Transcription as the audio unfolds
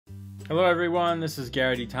Hello everyone, this is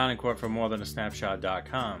Gary D. Tonicourt from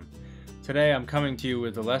morethanasnapshot.com. Today I'm coming to you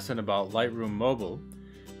with a lesson about Lightroom Mobile.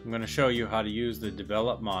 I'm going to show you how to use the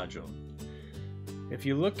Develop module. If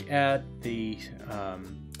you look at the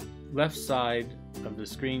left side of the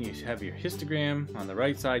screen, you have your histogram. On the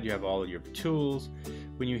right side you have all of your tools.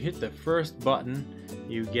 When you hit the first button,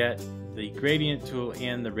 you get the gradient tool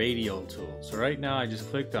and the radial tool. So right now I just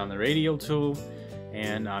clicked on the radial tool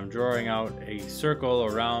and I'm drawing out a circle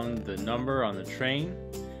around the number on the train,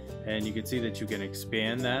 and you can see that you can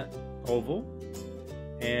expand that oval,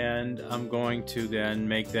 and I'm going to then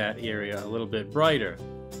make that area a little bit brighter.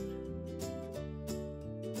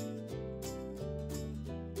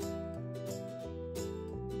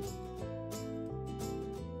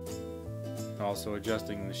 Also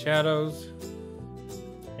adjusting the shadows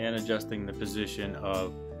and adjusting the position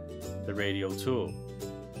of the radial tool.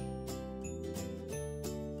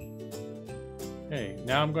 Okay,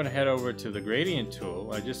 now I'm going to head over to the gradient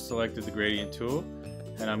tool. I just selected the gradient tool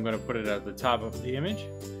and I'm going to put it at the top of the image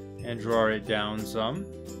and draw it down some.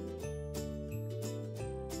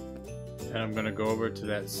 And I'm going to go over to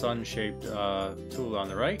that sun-shaped tool on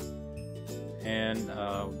the right and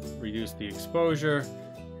reduce the exposure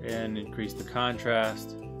and increase the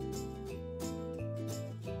contrast.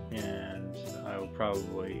 And I will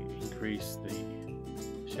probably increase the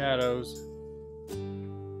shadows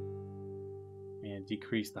and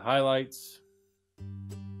decrease the highlights.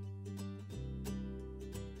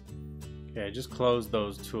 Okay, I just closed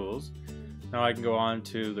those tools. Now I can go on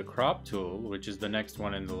to the crop tool, which is the next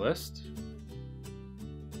one in the list.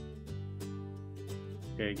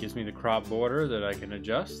 Okay, it gives me the crop border that I can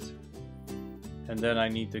adjust. And then I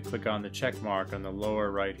need to click on the check mark on the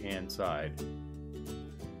lower right hand side.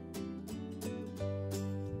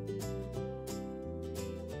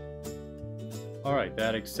 Alright,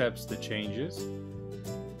 that accepts the changes.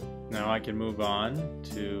 Now I can move on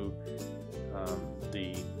to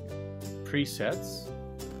the presets.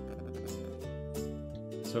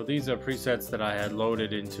 So these are presets that I had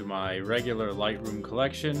loaded into my regular Lightroom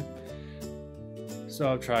collection. So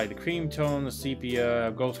I'll try the cream tone, the sepia.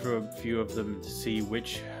 I'll go through a few of them to see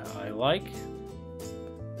which I like.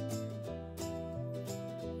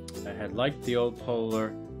 I had liked the old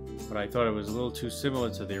polar, but I thought it was a little too similar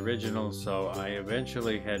to the original, so I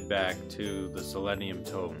eventually head back to the selenium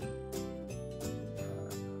tone.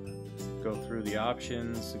 Go through the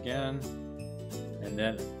options again, and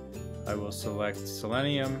then I will select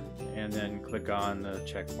selenium and then click on the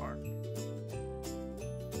check mark.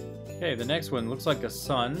 Okay, the next one looks like a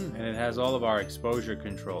sun, and it has all of our exposure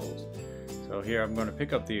controls. So here I'm going to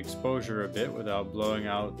pick up the exposure a bit without blowing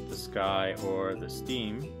out the sky or the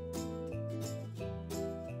steam.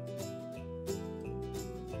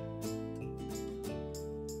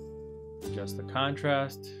 Adjust the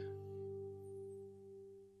contrast.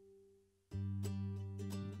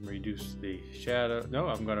 Reduce the shadow. No,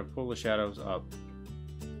 I'm going to pull the shadows up.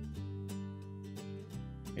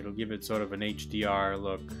 It'll give it sort of an HDR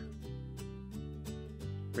look.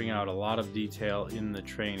 Bring out a lot of detail in the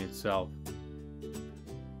train itself.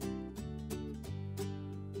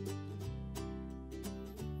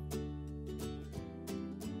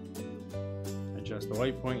 Adjust the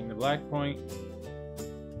white point and the black point.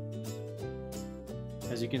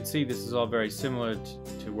 As you can see, this is all very similar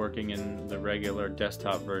to working in the regular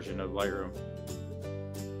desktop version of Lightroom.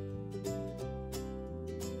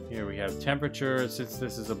 Here we have temperature. Since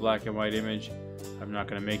this is a black and white image, I'm not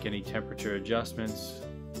going to make any temperature adjustments.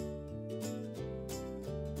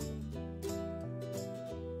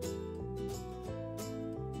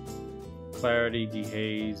 Clarity,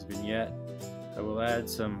 dehaze, vignette. I will add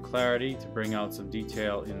some clarity to bring out some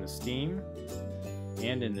detail in the steam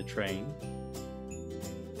and in the train.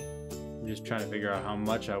 I'm just trying to figure out how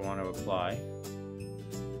much I want to apply.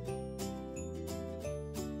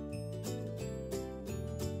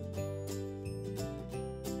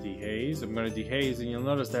 Dehaze. I'm going to dehaze, and you'll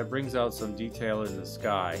notice that brings out some detail in the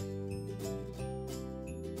sky.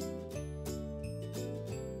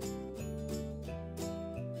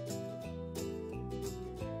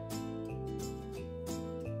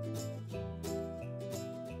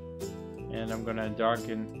 And I'm going to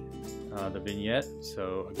darken the vignette,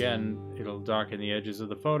 so again it'll darken the edges of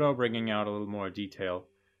the photo, bringing out a little more detail.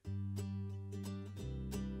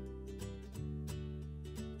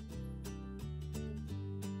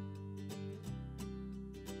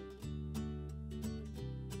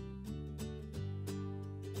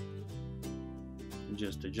 And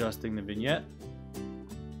just adjusting the vignette.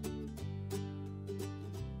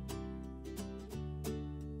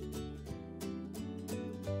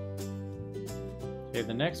 Okay,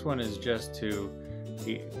 the next one is just to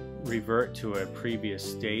revert to a previous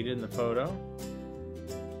state in the photo.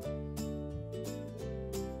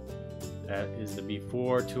 That is the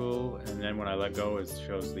before tool, and then when I let go it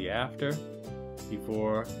shows the after,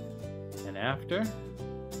 before and after.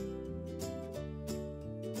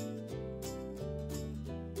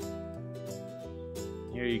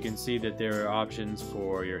 Here you can see that there are options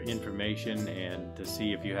for your information and to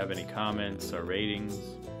see if you have any comments or ratings.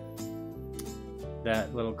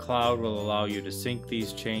 That little cloud will allow you to sync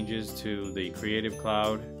these changes to the Creative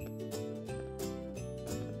Cloud.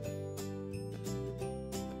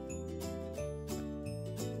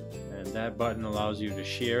 And that button allows you to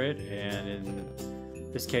share it, and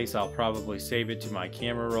in this case I'll probably save it to my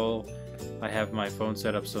camera roll. I have my phone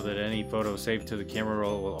set up so that any photo saved to the camera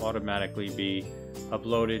roll will automatically be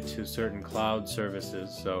uploaded to certain cloud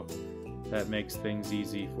services, so that makes things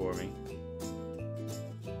easy for me.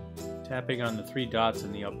 Tapping on the three dots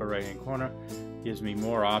in the upper right hand corner gives me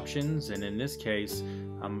more options, and in this case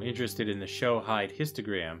I'm interested in the show hide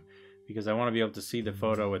histogram because I want to be able to see the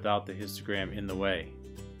photo without the histogram in the way.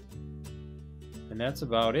 And that's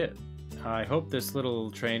about it. I hope this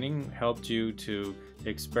little training helped you to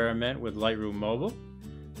experiment with Lightroom Mobile.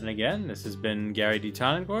 And again, this has been Gary D.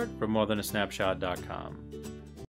 Tonencourt for morethanasnapshot.com.